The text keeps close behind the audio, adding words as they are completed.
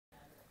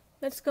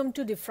Let's come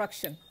to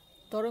diffraction,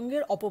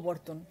 তরঙ্গের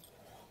অপবর্তন.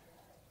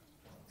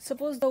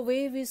 Suppose the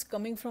wave is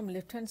coming from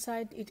left hand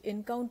side, it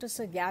encounters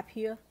a gap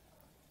here.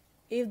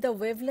 If the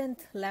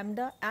wavelength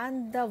lambda and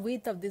the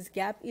width of this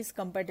gap is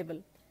compatible,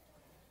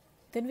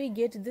 then we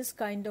get this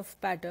kind of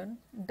pattern,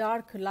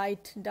 dark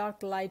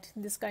light,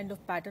 this kind of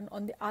pattern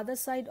on the other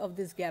side of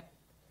this gap.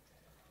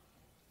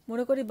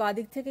 মনে করি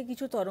বাদিক থেকে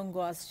কিছু তরঙ্গ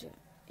আসছে,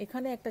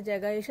 এখানে একটা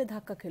জায়গায় এসে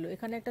ধাক্কা খেলো,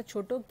 এখানে একটা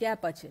ছোট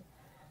গ্যাপ আছে.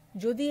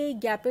 যদি এই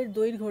গ্যাপের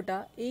দৈর্ঘ্যটা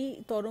এই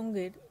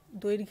তরঙ্গের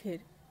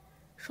দৈর্ঘ্যের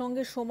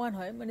সঙ্গে সমান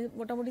হয়, মানে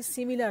মোটামুটি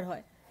সিমিলার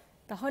হয়,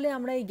 তাহলে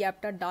আমরা এই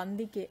গ্যাপটার ডান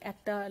দিকে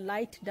একটা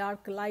লাইট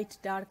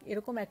ডার্ক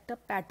এরকম একটা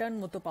প্যাটার্ন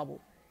মতো পাবো.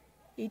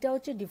 এইটা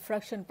হচ্ছে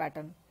ডিফ্রাকশন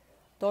প্যাটার্ন.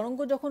 তরঙ্গ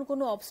যখন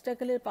কোনো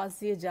অবস্ট্যাকেলের পাশ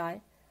দিয়ে যায়,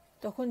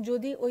 তখন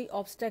যদি ওই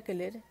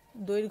অবস্ট্যাকেলের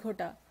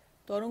দৈর্ঘ্যটা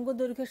তরঙ্গ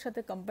দৈর্ঘ্যের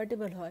সাথে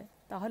কম্প্যাটেবল হয়,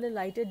 তাহলে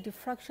লাইটের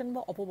ডিফ্রাকশন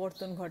বা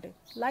অপবর্তন ঘটে.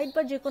 লাইট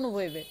বা যে কোনো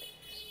ওয়েভের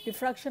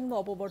ডিফ্রাকশন বা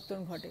অপবর্তন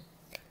ঘটে.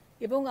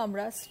 এবং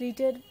আমরা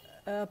স্লিটের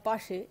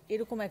পাশে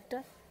এরকম একটা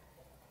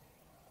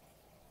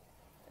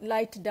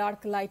লাইট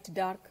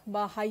ডার্ক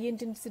বা হাই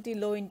ইন্টেন্সিটি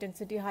লো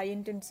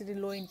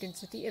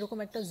ইন্টেন্সিটি এরকম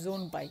একটা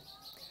জোন পাই.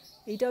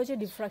 এইটা হচ্ছে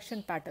diffraction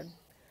pattern.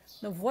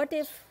 Now what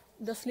if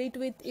the slit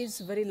width is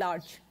very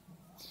large?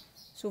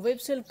 So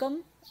waves will come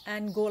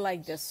and go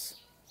like this.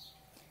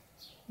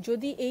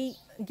 যদি এই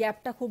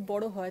গ্যাপটা খুব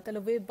বড় হয়,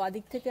 তাহলে ওয়েভ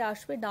বাদিক থেকে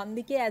আসবে, ডান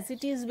দিকে অ্যাজ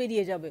ইট ইজ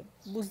বেরিয়ে যাবে,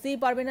 বুঝতেই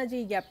পারবে না যে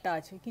এই গ্যাপটা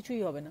আছে,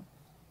 কিছুই হবে না.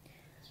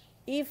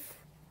 If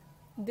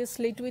this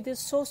slit width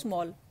is so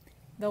small,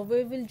 the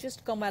wave will just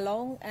come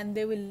along and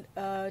they will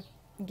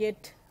get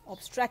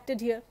obstructed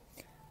here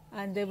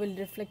and they will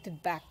reflect it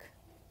back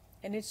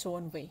in its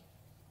own way.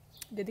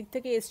 যেদিক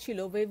থেকে এসছিল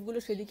ওয়েভগুলো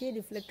সেদিকে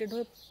রিফ্লেক্টেড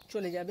হয়ে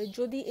চলে যাবে,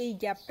 যদি এই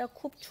গ্যাপটা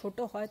খুব ছোট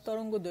হয়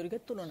তরঙ্গ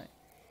দৈর্ঘ্যের তুলনায়.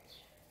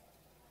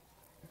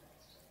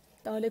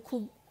 তাহলে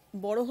খুব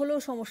বড় হলেও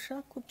সমস্যা,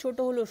 খুব ছোট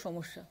হলেও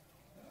সমস্যা.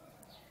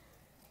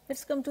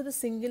 Let's come to the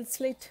single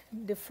slit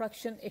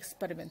diffraction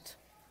experiment.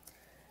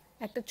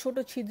 একটা ছোট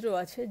ছিদ্র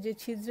আছে, যে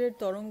ছিদ্রের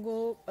তরঙ্গ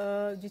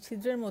যে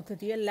ছিদ্রের মধ্যে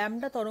দিয়ে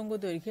ল্যামডা তরঙ্গ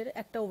দৈর্ঘ্যের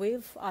একটা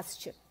ওয়েভ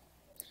আসছে,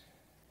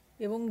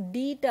 এবং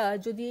ডিটা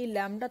যদি এই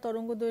ল্যামডা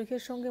তরঙ্গ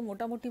দৈর্ঘ্যের সঙ্গে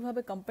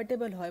মোটামুটিভাবে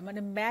কম্প্যাটেবল হয়,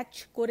 মানে ম্যাচ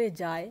করে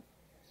যায়,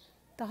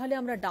 তাহলে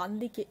আমরা ডান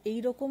দিকে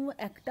এইরকম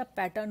একটা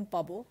প্যাটার্ন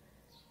পাবো,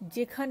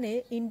 যেখানে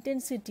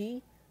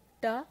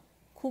ইন্টেন্সিটিটা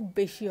খুব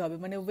বেশি হবে,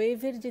 মানে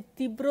ওয়েভের যে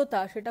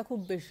তীব্রতা সেটা খুব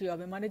বেশি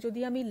হবে. মানে যদি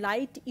আমি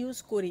লাইট ইউজ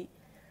করি,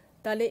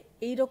 তাহলে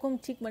এইরকম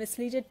ঠিক মানে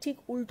স্লিটের ঠিক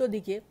উল্টো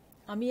দিকে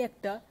আমি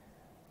একটা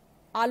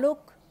আলোক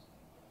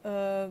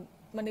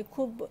মানে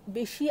খুব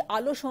বেশি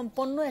আলো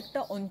সম্পন্ন একটা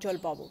অঞ্চল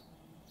পাবো.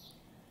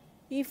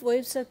 If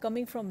waves are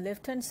coming from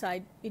left hand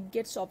side, it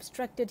gets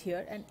obstructed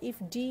here, and if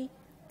d,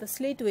 the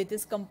slit width,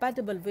 is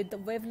compatible with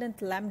the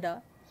wavelength lambda,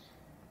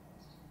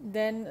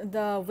 then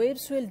the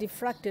waves will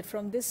diffract it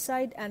from this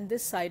side and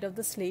this side of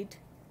the slit.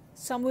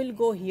 Some will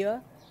go here,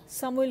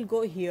 some will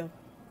go here,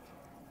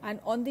 and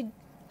on the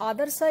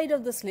other side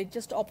of the slit,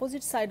 just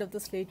opposite side of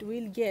the slit,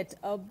 we'll get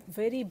a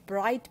very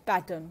bright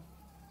pattern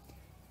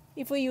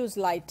if we use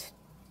light,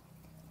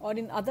 or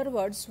in other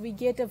words, we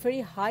get a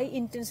very high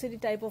intensity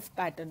type of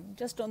pattern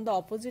just on the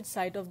opposite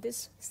side of this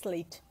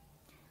slit.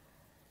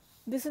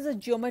 This is a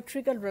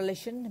geometrical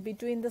relation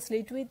between the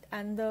slit width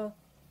and the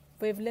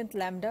wavelength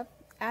lambda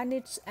and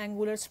its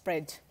angular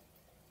spread.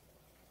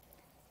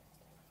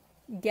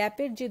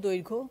 গ্যাপের যে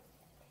দৈর্ঘ্য,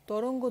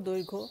 তরঙ্গ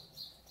দৈর্ঘ্য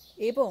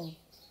এবং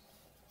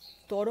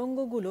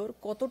তরঙ্গগুলোর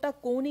কতটা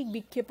কৌণিক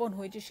বিক্ষেপণ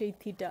হয়েছে সেই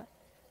থিটা,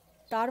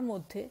 তার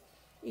মধ্যে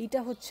এইটা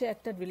হচ্ছে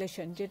একটা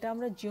রিলেশন, যেটা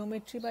আমরা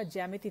জিওমেট্রি বা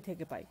জ্যামিতি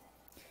থেকে পাই.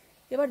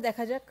 এবার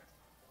দেখা যাক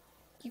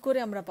কি করে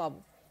আমরা পাবো.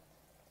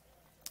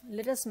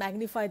 Let us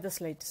magnify the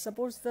slit.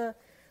 Suppose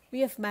we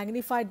have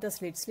magnified the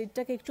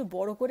স্লিটটাকে একটু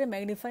বড় করে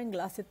ম্যাগনিফাইং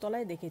গ্লাসের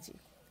তলায় দেখেছি.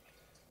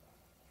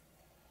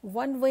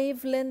 one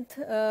wavelength,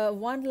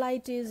 one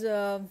light is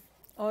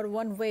or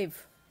one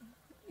wave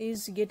is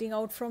getting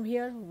out from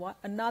here,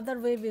 another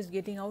wave is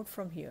getting out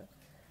from here.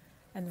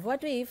 And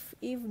what if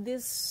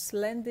this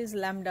length is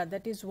lambda,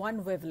 that is one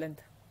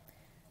wavelength,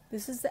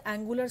 this is the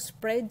angular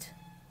spread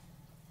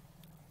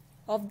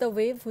of the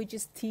wave, which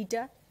is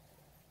theta.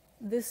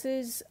 This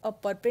is a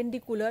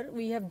perpendicular,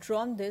 we have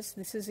drawn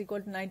this is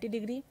equal to 90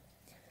 degree.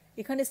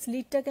 এখানে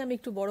স্লিটটাকে আমি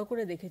একটু বড়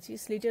করে দেখেছি,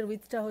 স্লিটের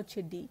উইথটা হচ্ছে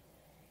D.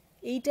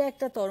 এইটা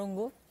একটা তরঙ্গ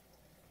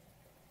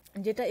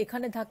যেটা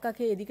এখানে ধাক্কা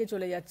খেয়ে এদিকে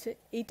চলে যাচ্ছে,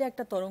 এইটা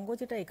একটা তরঙ্গ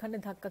যেটা এখানে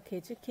ধাক্কা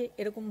খেয়ে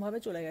এরকমভাবে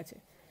চলে গেছে.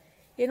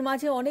 এর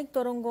মাঝে অনেক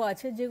তরঙ্গ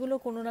আছে যেগুলো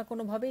কোনো না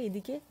কোনোভাবে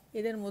এদিকে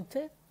এদের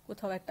মধ্যে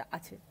কোথাও একটা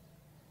আছে.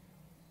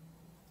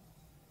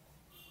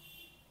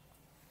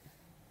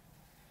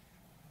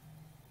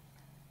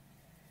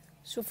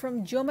 So from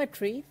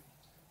geometry,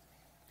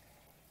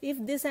 if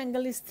this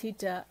angle is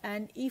theta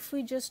and if we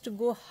just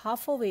go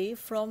half away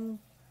from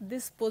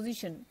this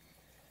position,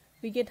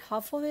 we get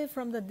half away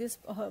from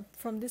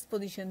this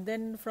position,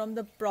 then from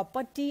the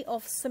property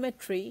of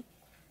symmetry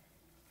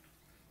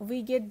we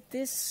get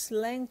this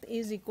length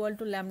is equal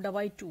to lambda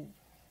by 2,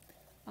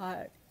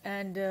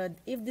 and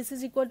if this is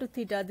equal to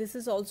theta, this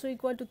is also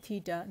equal to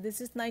theta,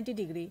 this is 90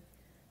 degree.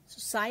 So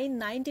sine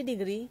 90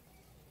 degree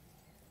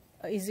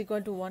is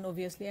equal to 1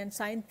 obviously, and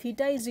sine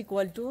theta is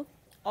equal to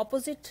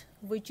opposite,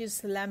 which is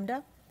lambda,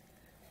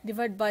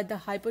 divided by the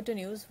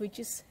hypotenuse, which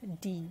is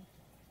d.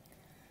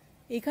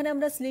 এখানে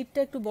আমরা স্লিটটা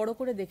একটু বড়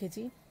করে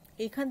দেখেছি।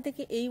 এখান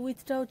থেকে এই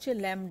উইথটা হচ্ছে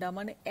ল্যামডা,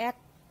 মানে এক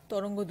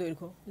তরঙ্গ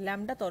দৈর্ঘ্য,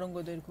 ল্যামডা তরঙ্গ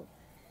দৈর্ঘ্য।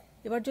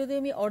 এবার যদি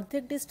আমি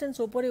অর্ধেক ডিস্টেন্স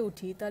ওপরে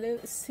উঠি, তাহলে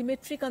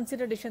সিমেট্রি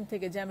কনসিডারেশন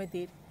থেকে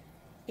জ্যামিতির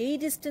এই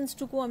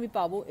ডিস্টেন্সটুকু আমি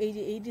পাবো, এই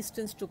যে এই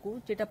ডিস্টেন্সটুকু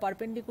যেটা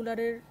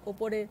পারপেন্ডিকুলারের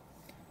ওপরে,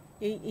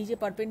 এই যে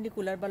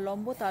পারপেন্ডিকুলার বা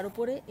লম্ব, তার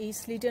উপরে এই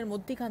স্লিটের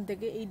মধ্যখান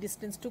থেকে এই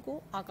ডিস্টেন্সটুকু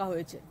আঁকা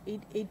হয়েছে,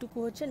 এইটুকু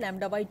হচ্ছে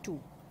λ/2।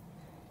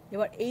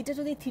 এবার এইটা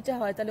যদি থিটা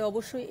হয় তাহলে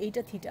অবশ্যই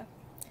এইটা থিটা।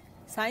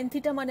 সাইন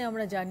থিটা মানে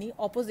আমরা জানি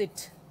অপোজিট,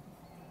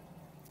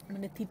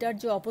 মানে থিটার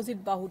যে অপোজিট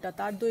বাহুটা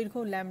তার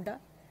দৈর্ঘ্য ল্যামডা,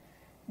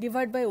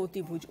 ডিভাইড বাই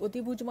অতিভুজ।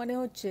 অতিভুজ মানে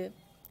হচ্ছে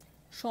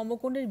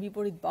সমকোণের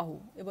বিপরীত বাহু।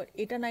 এবার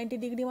এটা 90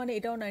 ডিগ্রি মানে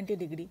এটাও 90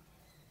 ডিগ্রি,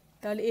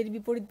 তাহলে এর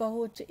বিপরীত বাহু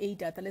হচ্ছে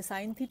এইটা, তাহলে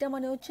সাইন থিটা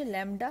মানে হচ্ছে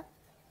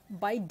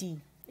λ/d।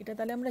 এটা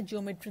তাহলে আমরা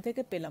জিওমেট্রি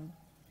থেকে পেলাম।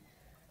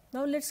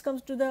 Now let's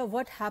comes to the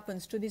what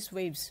happens to this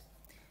waves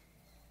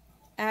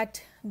at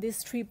this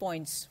 3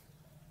 points.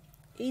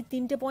 এই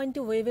তিনটে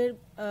পয়েন্টে ওয়েভের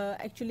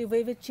অ্যাকচুয়ালি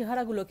ওয়েভের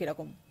চেহারাগুলো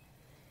কীরকম।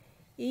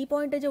 এই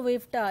পয়েন্টে যে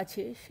ওয়েভটা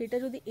আছে সেটা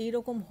যদি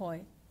এইরকম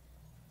হয়,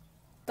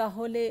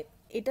 তাহলে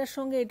এটার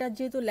সঙ্গে এটার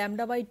যেহেতু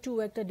λ/2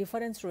 একটা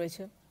ডিফারেন্স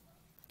রয়েছে,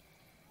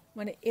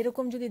 মানে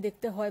এরকম যদি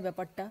দেখতে হয়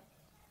ব্যাপারটা,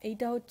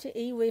 এইটা হচ্ছে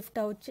এই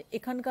ওয়েভটা হচ্ছে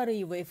এখানকার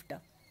এই ওয়েভটা,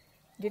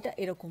 যেটা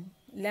এরকম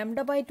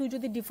λ/2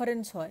 যদি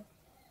ডিফারেন্স হয়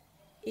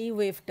এই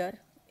ওয়েভটার,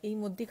 এই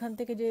মধ্যখান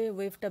থেকে যে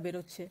ওয়েভটা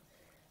বেরোচ্ছে,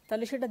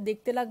 তাহলে সেটা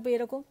দেখতে লাগবে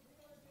এরকম,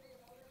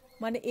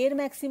 মানে এর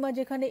ম্যাক্সিমা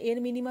যেখানে এর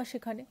মিনিমা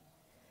সেখানে।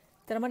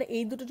 তার মানে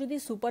এই দুটো যদি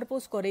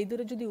সুপারপোজ করে, এই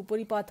দুটো যদি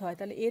উপরিপাত হয়,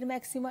 তাহলে এর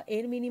ম্যাক্সিমা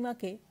এর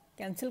মিনিমাকে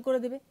ক্যান্সেল করে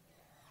দেবে,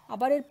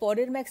 আবার এর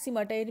পরের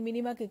ম্যাক্সিমাটা এর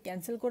মিনিমাকে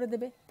ক্যান্সেল করে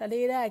দেবে, তাহলে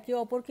এরা একে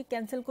অপরকে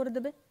ক্যান্সেল করে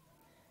দেবে।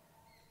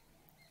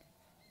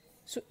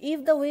 So if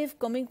the wave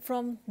coming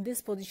from this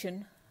position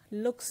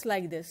looks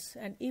like this,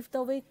 and if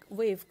the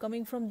wave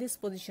coming from this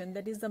position,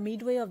 that is the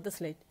midway of the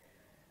slit,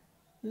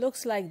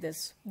 looks like this,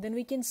 then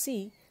we can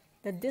see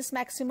that this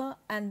maxima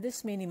and this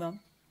minimum,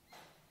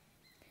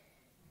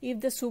 if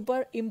they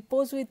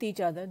superimpose with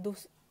each other,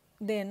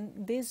 then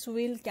this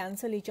will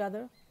cancel each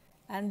other,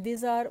 and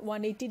these are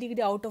 180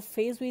 degree out of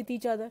phase with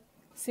each other.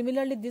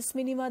 Similarly, this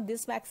minima,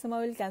 this maxima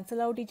will cancel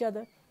out each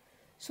other.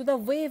 So the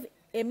wave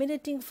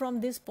emanating from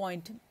this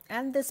point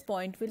and this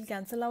point will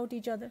cancel out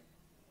each other.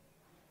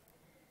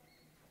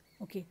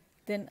 Okay,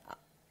 then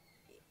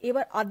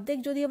এবার অর্ধেক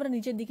যদি আমরা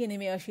নিচের দিকে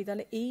নেমে আসি,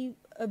 তাহলে এই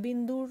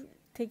বিন্দুর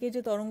থেকে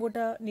যে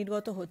তরঙ্গটা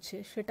নির্গত হচ্ছে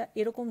সেটা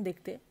এরকম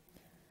দেখতে।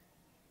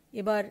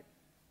 এবার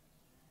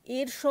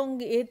এর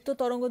সঙ্গে এর তো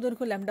তরঙ্গ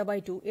দৈর্ঘ্য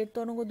λ/2, এর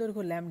তরঙ্গ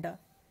দৈর্ঘ্য ল্যামডা,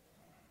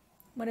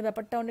 মানে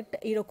ব্যাপারটা অনেকটা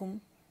এইরকম।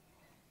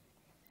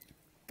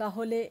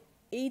 তাহলে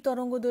এই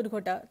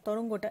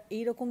তরঙ্গটা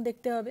এইরকম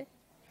দেখতে হবে।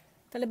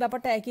 তাহলে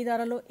ব্যাপারটা একই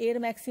দাঁড়ালো, এর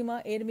ম্যাক্সিমা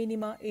এর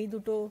মিনিমা এই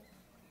দুটো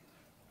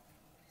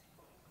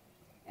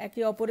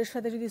একে অপরের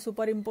সাথে যদি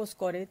সুপার ইম্পোজ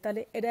করে,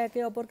 তাহলে এরা একে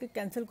অপরকে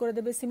ক্যান্সেল করে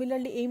দেবে।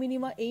 সিমিলারলি এই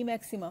মিনিমা এই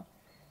ম্যাক্সিমা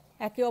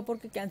একে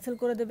অপরকে ক্যান্সেল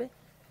করে দেবে।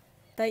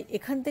 তাই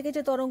এখান থেকে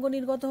যে তরঙ্গ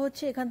নির্গত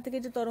হচ্ছে, এখান থেকে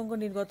যে তরঙ্গ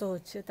নির্গত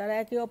হচ্ছে, তারা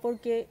একে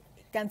অপরকে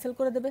ক্যান্সেল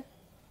করে দেবে।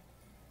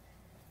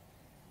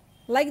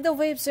 Like the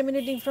waves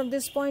emanating from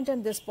this point and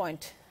this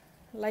point,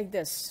 like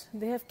this,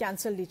 they have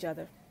cancelled each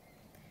other.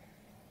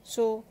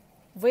 So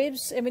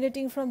waves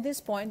emanating from this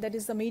point, that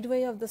is the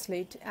midway of the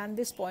slit, and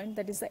this point,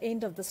 that is the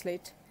end of the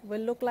slit,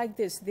 will look like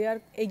this. They are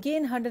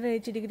again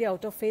 180 degree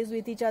out of phase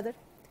with each other.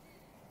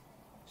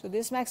 So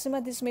this maxima,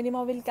 this minima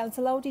will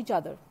cancel out each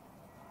other.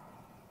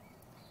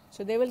 So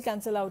they will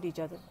cancel out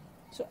each other.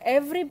 So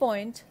every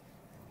point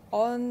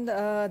on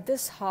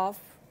this half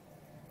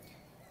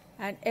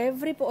and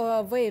every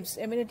waves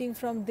emanating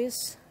from this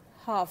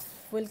half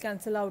will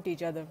cancel out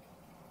each other,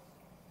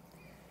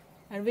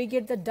 and we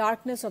get the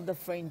darkness of the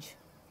fringe.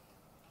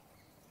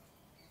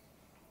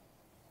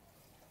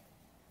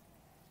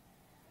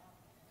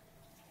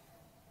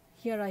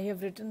 Here I have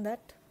written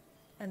that,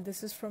 and this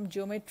is from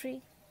geometry.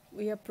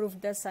 We have proved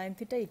that sin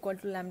theta equal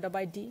to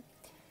λ/d,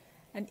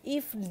 and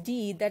if d,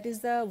 that is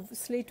the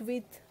slit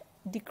width,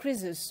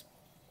 decreases,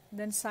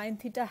 then sin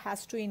theta has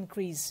to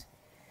increase.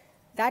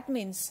 That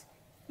means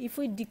if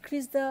we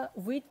decrease the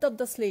width of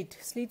the slit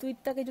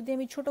widthটাকে যদি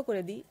আমি ছোট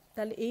করে দিই,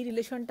 তাহলে এই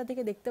রিলেশনটা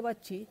থেকে দেখতে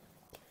পাচ্ছি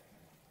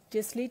যে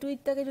স্লিট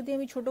উইথটাকে যদি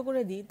আমি ছোট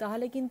করে দিই,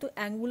 তাহলে কিন্তু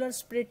অ্যাঙ্গুলার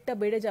স্প্রেডটা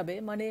বেড়ে যাবে।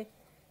 মানে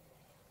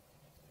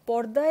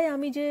পর্দায়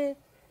আমি যে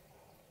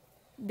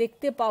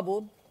দেখতে পাবো,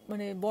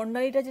 মানে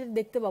বর্ণালীটা যেটা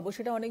দেখতে পাবো,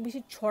 সেটা অনেক বেশি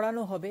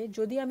ছড়ানো হবে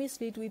যদি আমি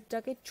স্লিট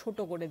উইথটাকে ছোট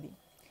করে দিই।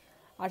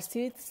 আর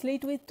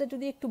স্লিট উইথটা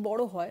যদি একটু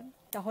বড় হয়,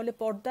 তাহলে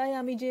পর্দায়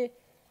আমি যে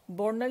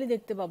বর্ণালী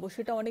দেখতে পাবো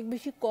সেটা অনেক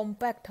বেশি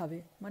কম্প্যাক্ট হবে,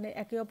 মানে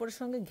একে অপরের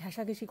সঙ্গে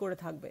ঘেঁষাঘেঁষি করে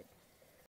থাকবে।